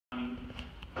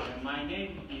My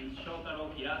name is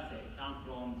Shotaro Hirase. I'm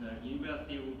from the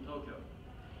University of Tokyo.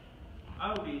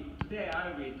 Today I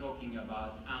will be talking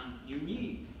about an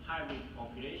unique hybrid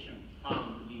population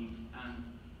found in an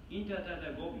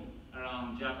intertidal goby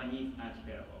around Japanese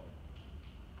archipelago.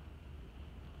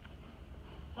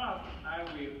 First, I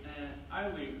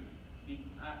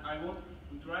would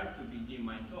like to begin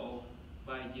my talk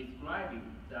by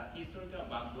describing the historical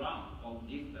background of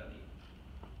this study.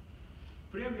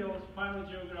 Previous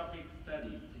phylogeographic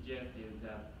studies suggested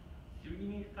that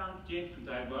significant genetic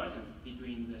divergence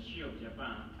between the Sea of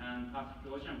Japan and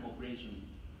Pacific Ocean population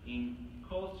in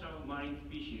coastal marine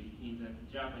species in the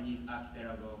Japanese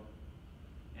archipelago,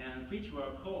 and which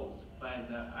were caused by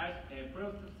the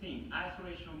processing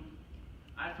isolation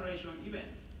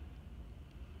event.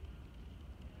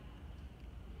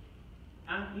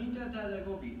 An intertidal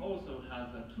goby also has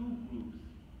two groups,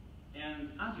 and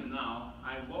as you know,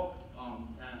 I have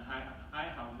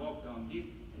worked on this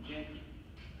genetic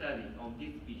study of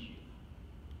this species.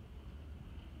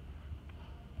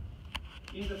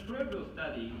 In the previous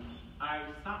study, I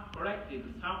collected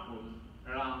samples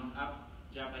around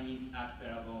Japanese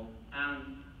archipelago,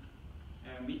 and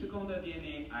mitochondrial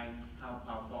DNA I have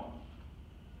performed.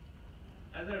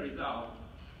 As a result,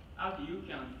 as you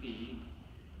can see,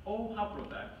 all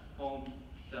haplotypes form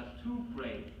the two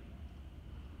plates.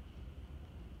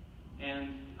 And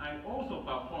I also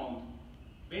performed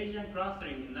Bayesian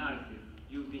clustering analysis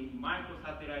using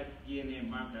microsatellite DNA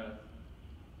markers,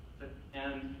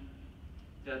 and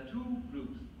the two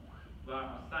groups were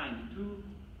assigned two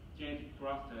genetic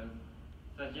clusters,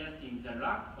 suggesting the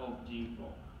lack of gene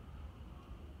flow.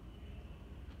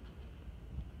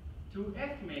 To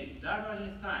estimate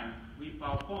divergence time, we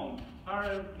performed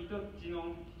parallel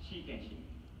mitogenome sequencing.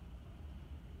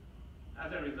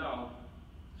 As a result,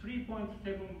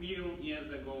 3.7 million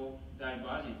years ago,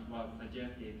 divergence was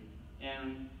suggested,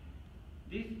 and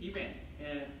this event,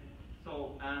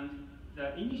 and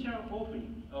the initial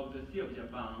opening of the Sea of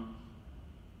Japan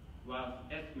was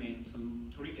estimated to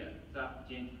trigger the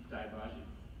genetic divergence.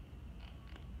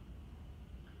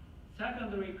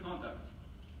 Secondary contact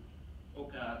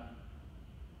occurred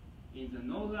in the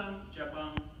northern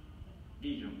Japan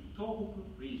region, Tohoku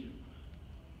region,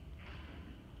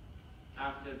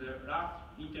 after the last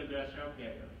interglacial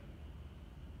period.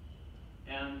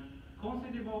 And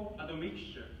considerable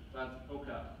admixture was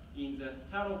occurred in the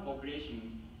Taro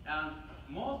population, and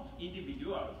most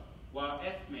individuals were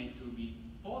estimated to be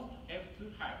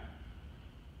post-F2 hybrid.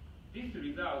 This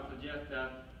result suggests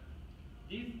that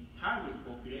this hybrid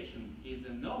population is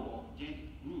a novel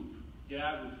genetic group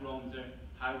derived from the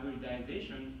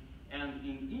hybridization and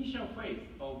in initial phase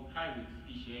of hybrid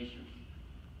speciation.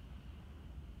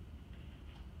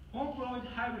 Comploid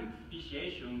hybrid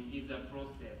speciation is a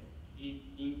process. It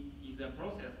is a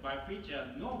process by which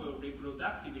a novel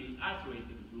reproductively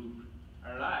isolated group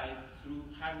arises through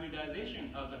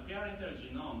hybridization of the parental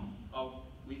genome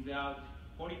without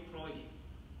polyploidy.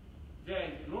 There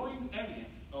is growing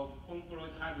evidence of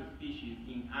comploid hybrid species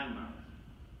in animals.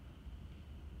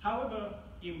 However,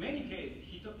 in many cases,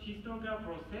 historical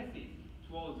processes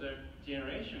towards the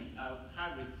generation of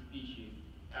hybrid species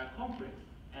are complex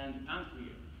and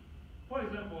unclear. For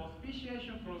example,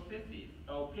 speciation processes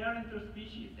of parental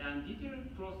species and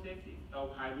detailed processes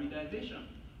of hybridization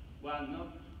were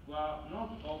not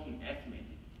often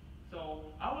estimated.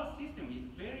 So our system is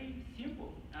very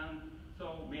simple and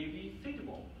so may be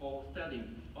suitable for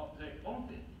studying of the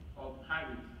onset of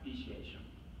hybrid speciation.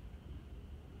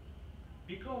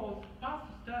 Because past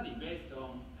study based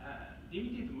on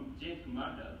limited genetic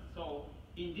markers, so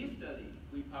in this study,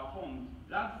 we performed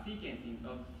RAD sequencing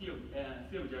of Sea of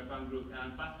Japan group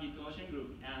and Pacific Ocean group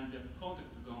and the contact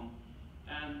zone.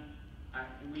 And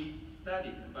we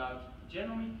studied about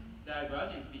genomic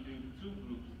divergence between two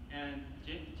groups and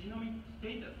genomic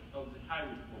status of the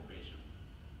hybrid population.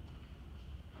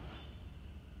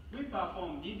 We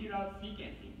performed detailed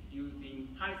sequencing using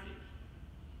RAD-Seq.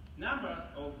 Number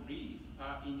of reads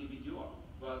per individual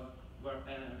were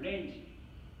ranged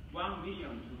 1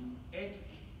 million to 8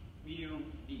 million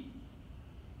reads.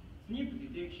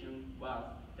 SNP detection was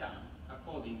done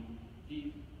according to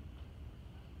this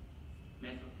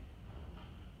method.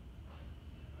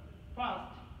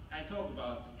 First, I talk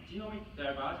about genomic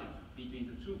divergence between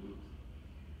the two groups.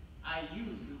 I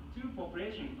used two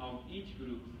populations of each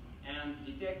group and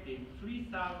detected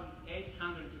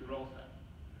 3,800 loci.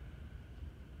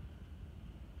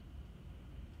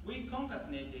 We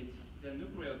concatenated the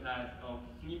nucleotides of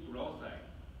SNP loci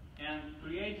and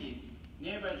created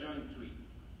neighbor joint tree.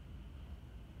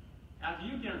 As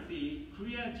you can see,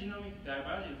 clear genomic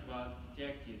divergence was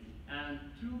detected, and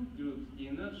two groups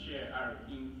did not share are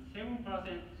in 7%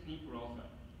 SNP loci.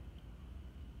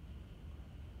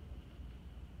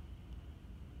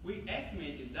 We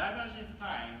estimated divergence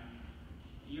time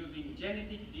using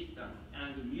genetic distance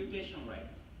and mutation rate.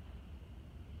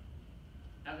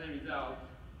 As a result,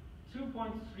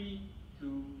 2.3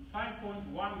 to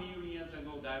 5.1 million years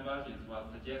ago divergence was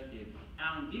suggested,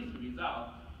 and this result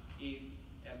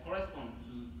corresponds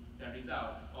to the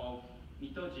result of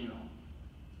mitogenome.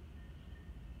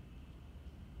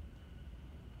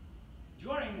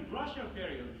 During glacial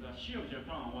periods, the Sea of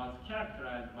Japan was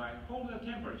characterized by colder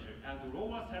temperature and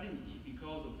lower salinity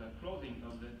because of the closing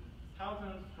of the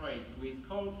Southern Strait with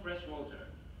cold fresh water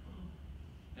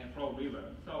from river.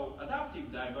 So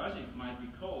adaptive divergence might be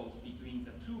caused between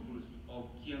the two groups of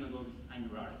Chaeogobius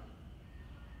annularis.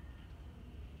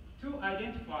 To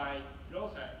identify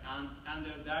loci and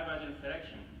under divergence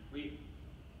selection, we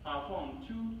performed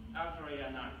two outlier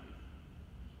analyses.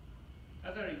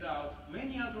 As a result,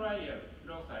 many outlier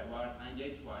loci were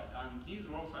identified, and these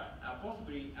loci are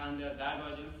possibly under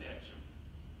divergence selection.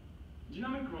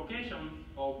 Genomic locations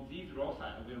of these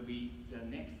loci will be the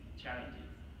next challenges.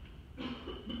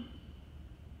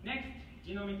 Next,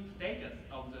 genomic status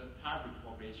of the hybrid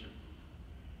population.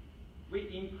 We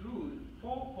include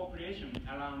 4 populations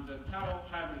around the Taro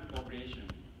hybrid population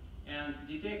and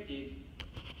detected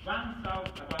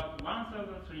about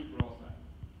 1,003 loci.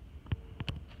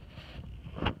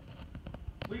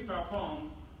 We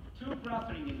performed 2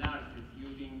 clustering analyses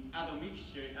using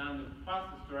admixture and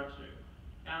fast structure,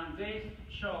 and they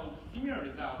showed similar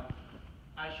results.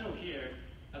 I show here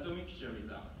admixture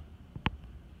result.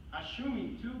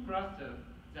 Assuming 2 clusters,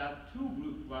 that 2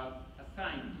 groups was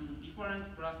assigned to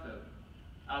different clusters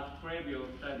as previous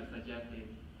study suggested,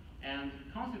 and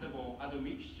considerable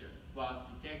admixture was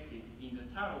detected in the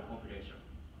Taro population.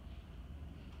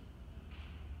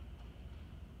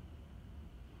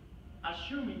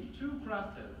 Assuming 2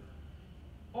 clusters,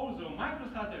 although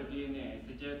microstructural DNA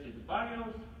suggested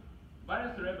various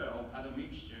levels of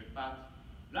admixture, but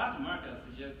large markers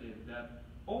suggested that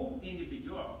all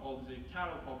individuals of the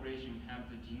Taro population have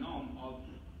the genome of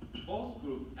both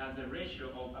groups as a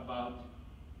ratio of about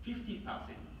 50%.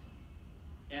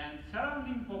 And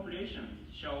surrounding populations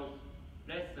shows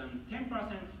less than 10%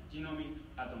 genomic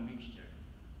admixture.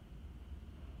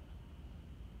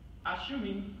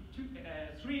 Assuming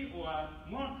 3 or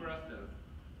more clusters,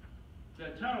 the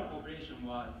Taro population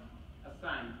was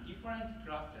assigned different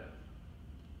clusters.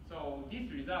 So this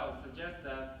result suggests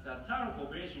that the Taro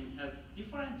population has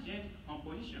different genetic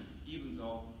composition, even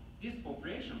though this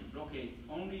population locates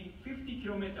only 50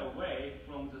 kilometers away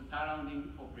from the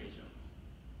surrounding population.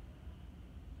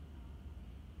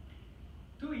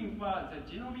 To infer the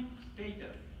genomic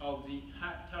status of the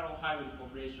Taro hybrid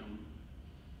population,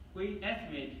 we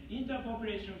estimate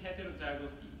interpopulation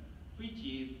heterozygosity, which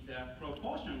is the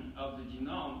proportion of the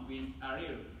genome with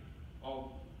allele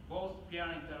of both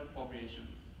parental populations.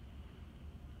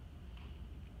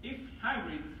 If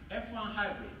hybrids, F1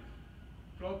 hybrids,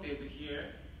 plotted here,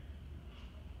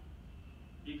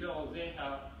 because they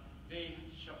have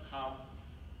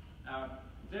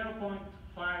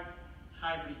 0.5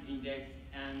 hybrid index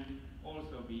and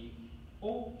also be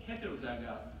all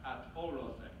heterozygous at all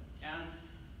loci. And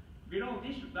below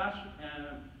this dash,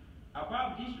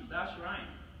 above this dash line,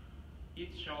 it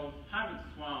shows hybrid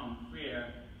swarm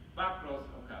where backcross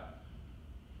occurs.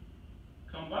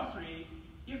 Conversely,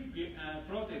 if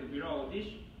plotted below this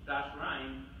dash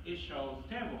line, it shows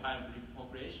stable hybrid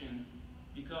population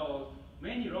because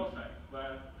many loci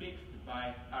were fixed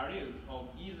by alleles of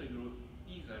either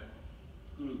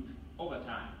group over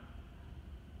time.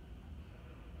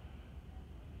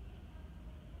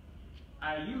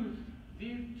 I used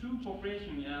these 2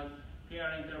 populations as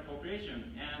parental population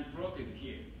and plotted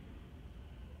here.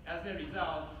 As a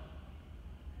result,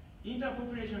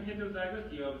 interpopulation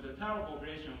heterozygosity of the Taro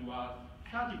population was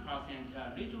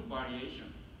 30% little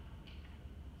variation.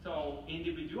 So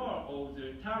individuals of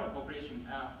the Taro population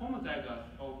are homozygous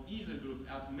of either group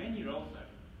at many loci,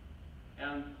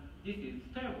 and this is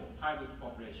stable hybrid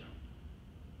population.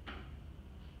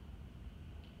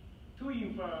 To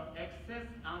infer excess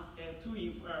to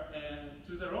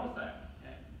the loci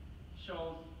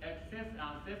shows excess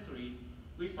ancestry,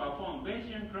 we perform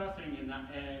Bayesian clustering and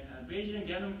Bayesian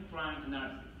genome prime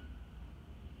analysis.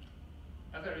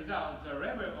 As a result, the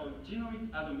level of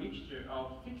genomic admixture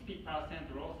of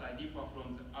 60% loci differ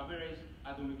from the average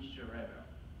admixture level.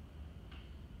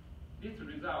 This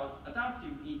results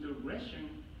adaptive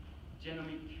integration,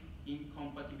 genomic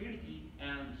incompatibility,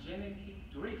 and genetic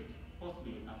drift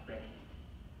possibly affected.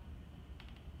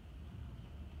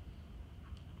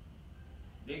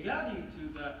 Regarding to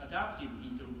the adaptive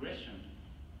integration,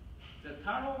 the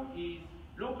taro is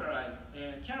localized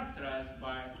and characterized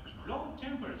by low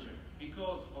temperature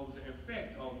because of the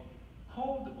effect of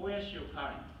cold oyashio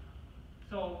currents.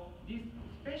 So this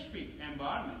specific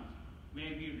environment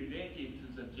may be related to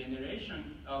the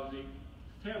generation of the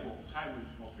stable hybrid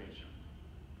population.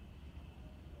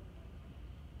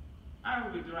 I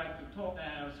would like to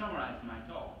summarize my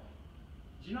talk.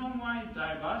 Genome-wide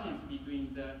divergence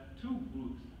between the two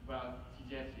groups was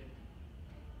suggested.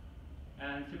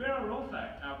 And several loci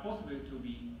are possible to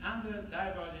be under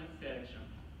divergent selection.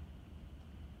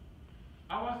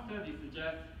 Our study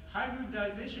suggests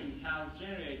hybridization has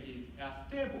generated a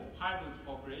stable hybrid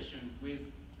population with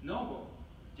novel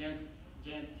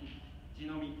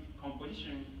genomic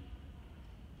composition.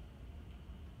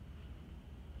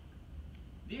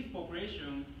 This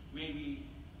population may be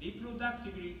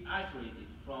reproductively isolated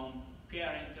from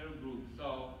parental groups.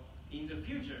 So in the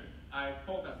future, I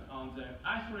focus on the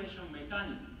isolation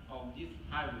mechanism of this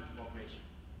hybrid population.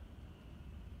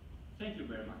 Thank you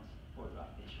very much for your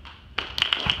attention.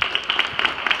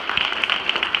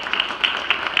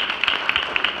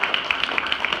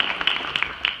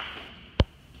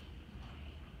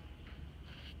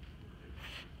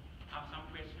 Have some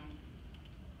questions?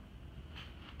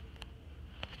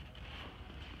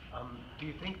 Do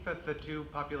you think that the two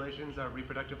populations are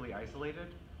reproductively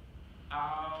isolated?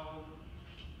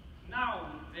 Now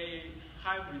they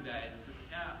hybridize.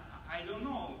 I don't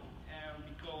know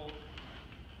because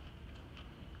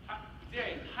there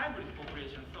is hybrid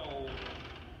population, so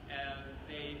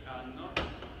they are not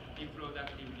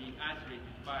reproductively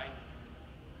isolated.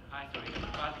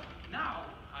 But now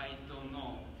I don't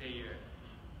know they are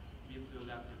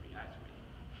reproductively isolated.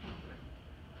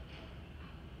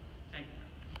 Thank you.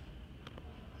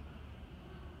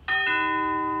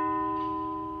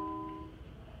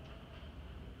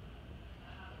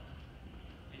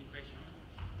 Any questions?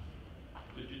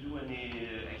 Did you do any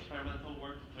experimental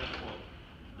work to test for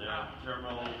the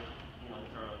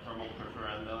thermal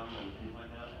preferendum and things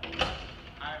like that?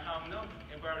 I have not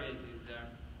evaluated the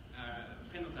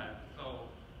phenotype, so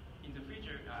in the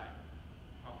future